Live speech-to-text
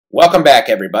Welcome back,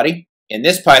 everybody. In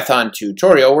this Python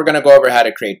tutorial, we're going to go over how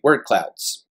to create word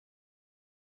clouds.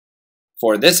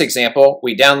 For this example,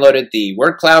 we downloaded the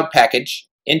word cloud package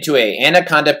into a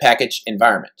Anaconda package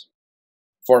environment.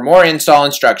 For more install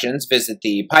instructions, visit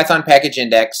the Python package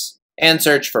index and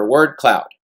search for word cloud.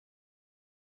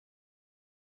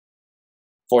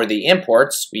 For the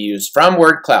imports, we use from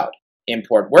word cloud,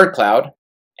 import word cloud,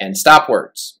 and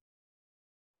stopwords.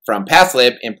 From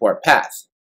pathlib, import path.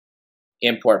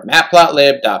 Import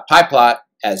matplotlib.pyplot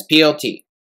as PLT.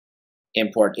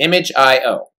 Import image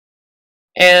IO.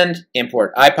 And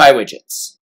import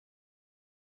IPyWidgets.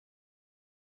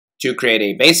 To create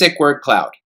a basic word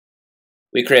cloud,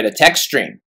 we create a text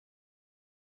string.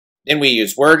 Then we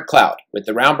use word cloud with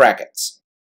the round brackets.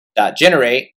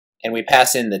 .generate, and we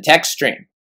pass in the text string.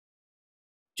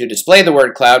 To display the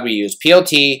word cloud, we use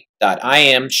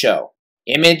plt.imShow,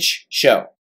 image show.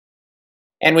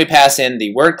 And we pass in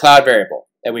the word cloud variable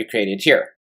that we created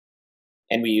here.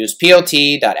 And we use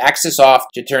plt.axisOff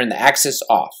to turn the axis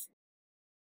off.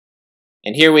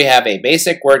 And here we have a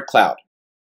basic word cloud,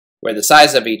 where the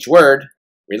size of each word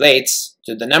relates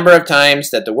to the number of times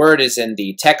that the word is in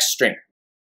the text string.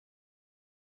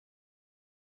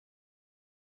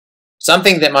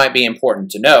 Something that might be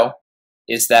important to know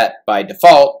is that by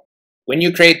default, when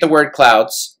you create the word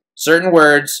clouds, certain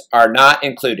words are not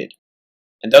included,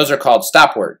 and those are called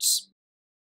stopwords.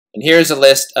 And here's a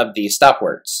list of the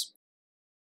stopwords.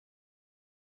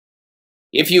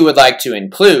 If you would like to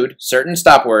include certain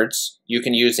stopwords, you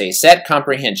can use a set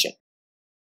comprehension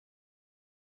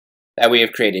that we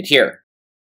have created here.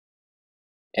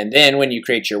 And then when you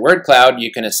create your word cloud,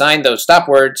 you can assign those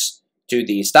stopwords to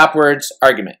the stopwords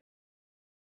argument.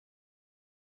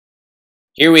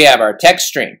 Here we have our text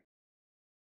string.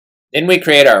 Then we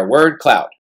create our word cloud.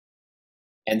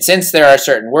 And since there are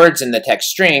certain words in the text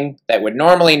string that would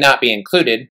normally not be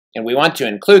included, and we want to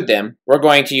include them, we're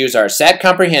going to use our set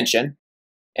comprehension,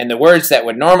 and the words that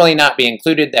would normally not be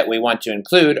included that we want to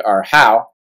include are how,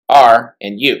 are,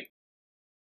 and you.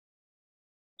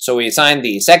 So we assign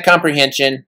the set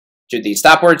comprehension to the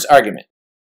stopwords argument.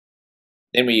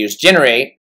 Then we use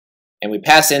generate, and we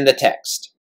pass in the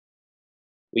text.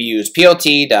 We use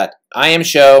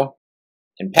plt.imShow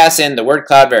and pass in the word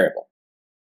cloud variable.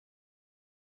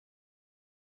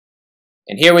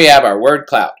 And here we have our word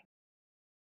cloud.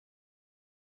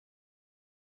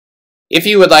 If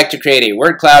you would like to create a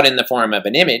word cloud in the form of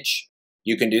an image,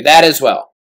 you can do that as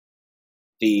well.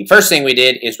 The first thing we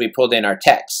did is we pulled in our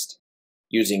text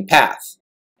using path,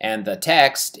 and the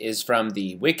text is from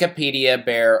the Wikipedia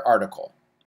Bear article.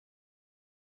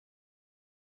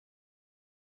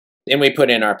 Then we put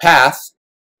in our path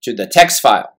to the text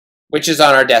file, which is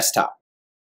on our desktop.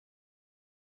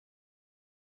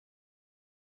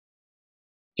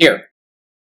 Here.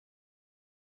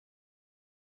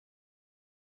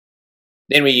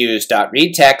 Then we use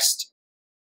 .readText,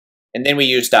 and then we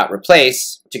use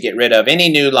 .replace to get rid of any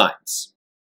new lines.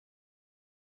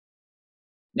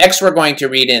 Next, we're going to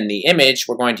read in the image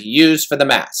we're going to use for the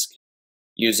mask,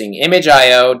 using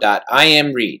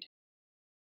imageio.imRead.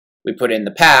 We put in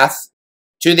the path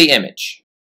to the image,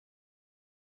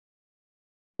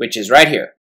 which is right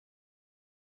here.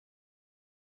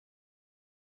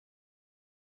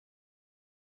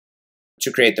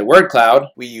 To create the word cloud,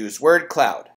 we use word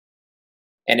cloud.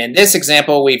 And in this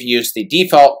example, we've used the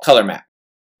default color map.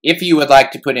 If you would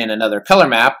like to put in another color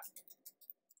map,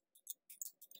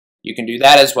 you can do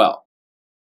that as well.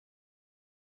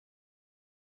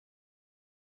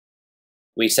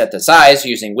 We set the size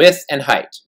using width and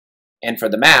height. And for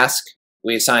the mask,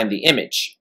 we assign the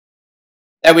image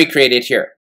that we created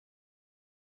here.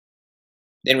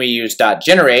 Then we use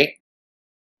 .generate,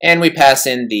 and we pass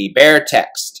in the bare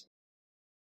text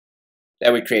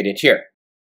that we created here.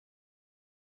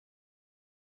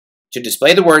 To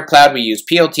display the word cloud, we use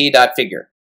plt.figure.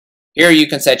 Here you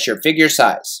can set your figure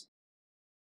size.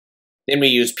 Then we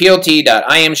use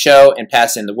plt.imShow and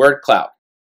pass in the word cloud.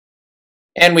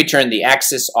 And we turn the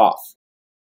axis off.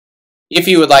 If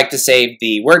you would like to save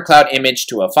the word cloud image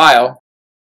to a file,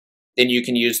 then you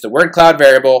can use the word cloud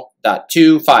variable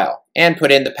 .toFile and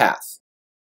put in the path.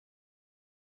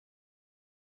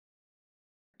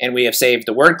 And we have saved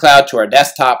the word cloud to our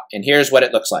desktop, and here's what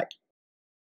it looks like.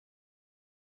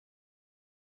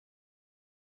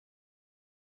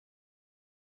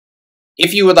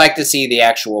 If you would like to see the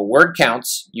actual word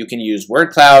counts, you can use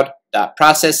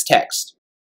wordcloud.processText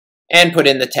and put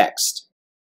in the text.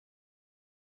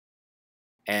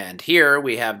 And here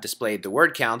we have displayed the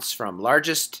word counts from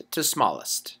largest to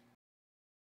smallest.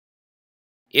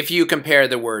 If you compare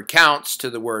the word counts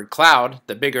to the word cloud,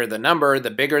 the bigger the number,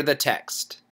 the bigger the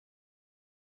text.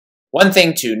 One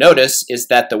thing to notice is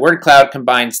that the word cloud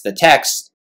combines the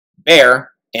text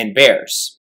bear and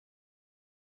bears.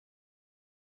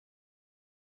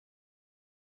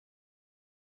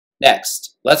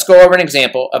 Next, let's go over an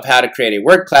example of how to create a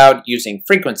word cloud using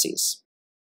frequencies.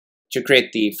 To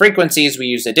create the frequencies, we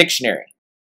use a dictionary.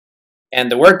 And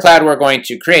the word cloud we're going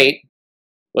to create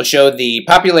will show the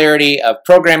popularity of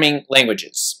programming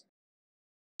languages.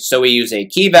 So we use a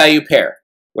key-value pair,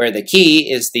 where the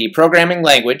key is the programming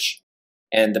language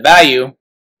and the value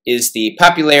is the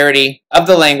popularity of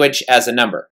the language as a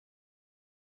number.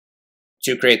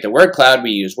 To create the word cloud,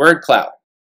 we use word cloud.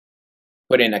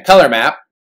 Put in a color map,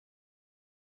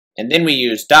 and then we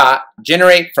use dot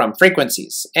generate from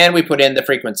frequencies, and we put in the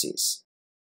frequencies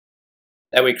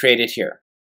that we created here.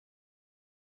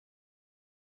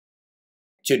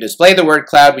 To display the word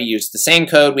cloud, we use the same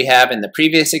code we have in the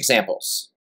previous examples.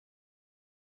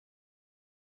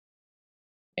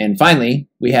 And finally,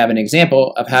 we have an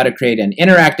example of how to create an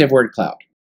interactive word cloud.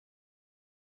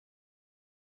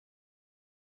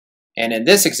 And in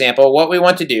this example, what we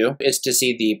want to do is to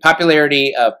see the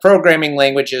popularity of programming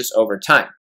languages over time,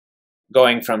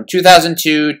 going from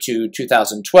 2002 to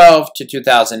 2012 to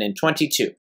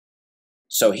 2022.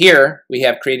 So here, we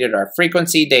have created our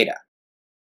frequency data.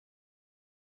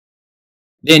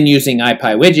 Then using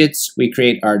IPyWidgets, we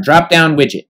create our drop-down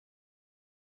widget.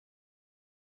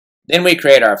 Then we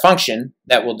create our function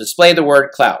that will display the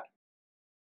word cloud.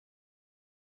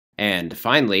 And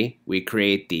finally, we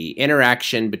create the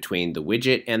interaction between the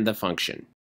widget and the function,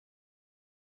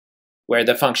 where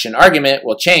the function argument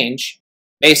will change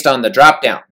based on the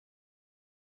drop-down.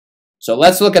 So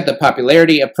let's look at the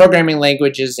popularity of programming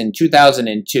languages in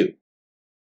 2002.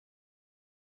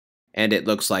 And it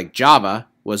looks like Java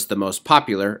was the most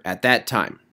popular at that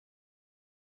time.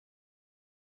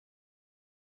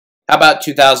 How about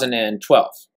 2012?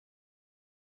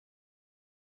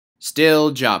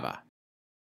 Still Java.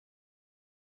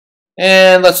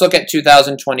 And let's look at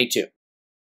 2022.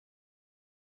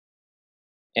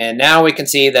 And now we can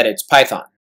see that it's Python.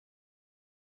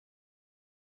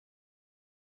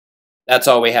 That's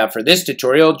all we have for this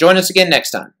tutorial. Join us again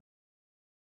next time.